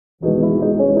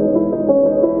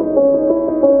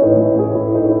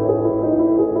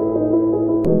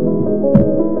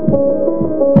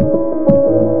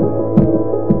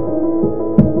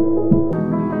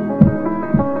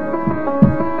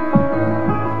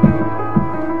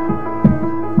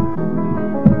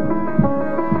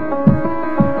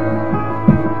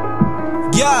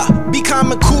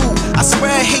calm and cool. I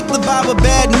swear I hate the vibe of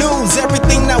bad news.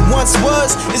 Everything that once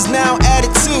was is now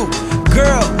added to.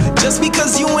 Girl, just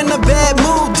because you in a bad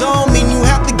mood don't mean you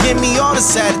have to give me all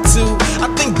this attitude.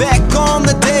 I think back on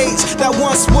the days that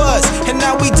once was, and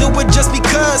now we do it just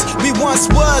because we once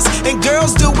was. And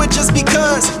girls do it just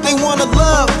because they wanna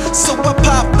love. So I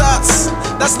pop thoughts,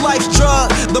 that's life's drug,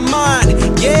 the mind.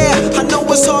 Yeah, I know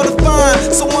it's hard to find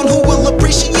someone who will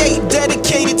appreciate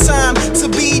dedicated time. To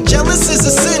be jealous is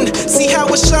a sin, see how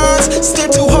it shines.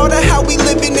 Stare too hard at how we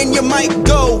living and you might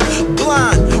go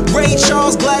blind. Ray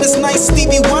Charles, Gladys Knight,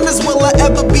 Stevie Wonders, will I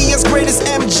ever be as great as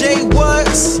MJ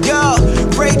was? Yeah,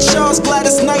 Ray Charles,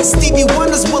 Gladys Knight, Stevie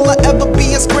Wonders, will I ever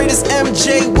be as great as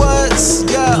MJ was?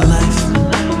 Yeah. Life,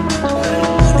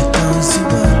 when it throws you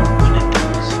up,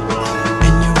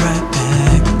 and you're right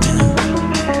back down,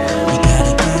 you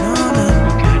gotta get on up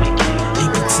and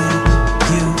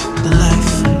continue the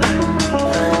life.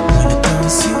 When it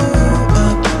throws you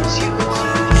up,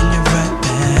 and you're right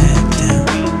back down,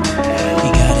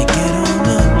 you gotta get on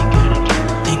up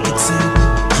and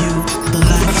continue the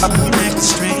life. I'm acting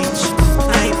strange,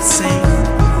 I ain't the same.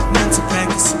 Mental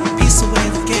practice, piece away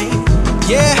the game.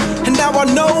 Yeah, and now I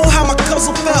know how my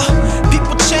cousin felt.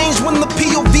 People change when the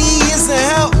POV isn't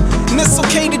help. And it's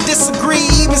okay to disagree.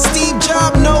 Even Steve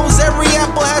Jobs knows every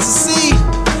apple has a seed.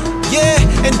 Yeah,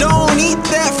 and don't eat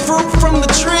that fruit from the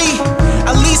tree.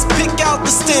 At least pick out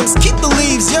the stems, keep the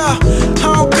leaves, yeah.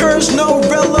 I don't encourage no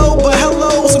rello, but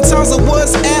hello. Sometimes I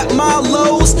was at my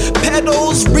lows.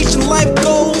 Pedals, reaching life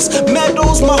goals.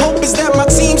 Medals, my hope is that my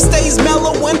team stays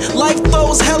mellow when life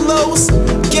throws hellos.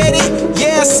 Get it?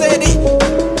 Yeah, I said it.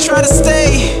 Try to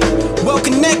stay well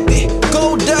connected.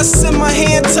 Gold dust in my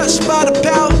hand, touched by the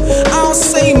power. I don't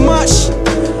say much,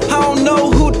 I don't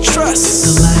know who to trust.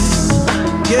 The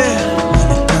life, yeah, when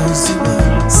it throws you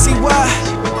up. See why?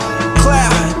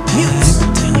 Cloud, mute.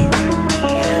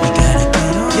 You gotta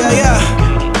get on. Yeah, yeah.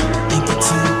 And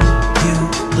continue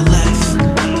the life.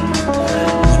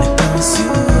 When it throws you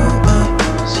up,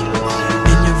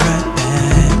 and you're right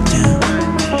back down,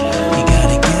 you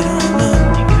gotta get on up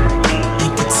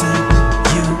and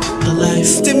continue the life.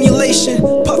 Stimulation,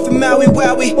 puffin' Maui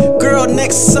Wowie. Girl,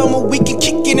 next summer we can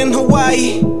kick it in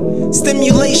Hawaii.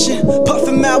 Stimulation,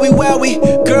 puffin' Maui Wowie.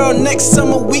 Girl, next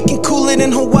summer we can cool it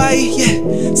in Hawaii.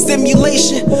 Yeah.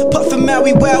 Stimulation, puffin'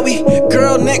 Maui Wowie.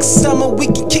 Girl, next summer we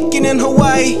can kick it in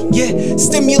Hawaii. Yeah.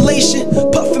 Stimulation,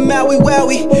 puffin' Maui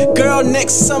Wowie. Girl,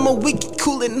 next summer we can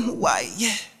cool it in Hawaii.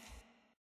 Yeah.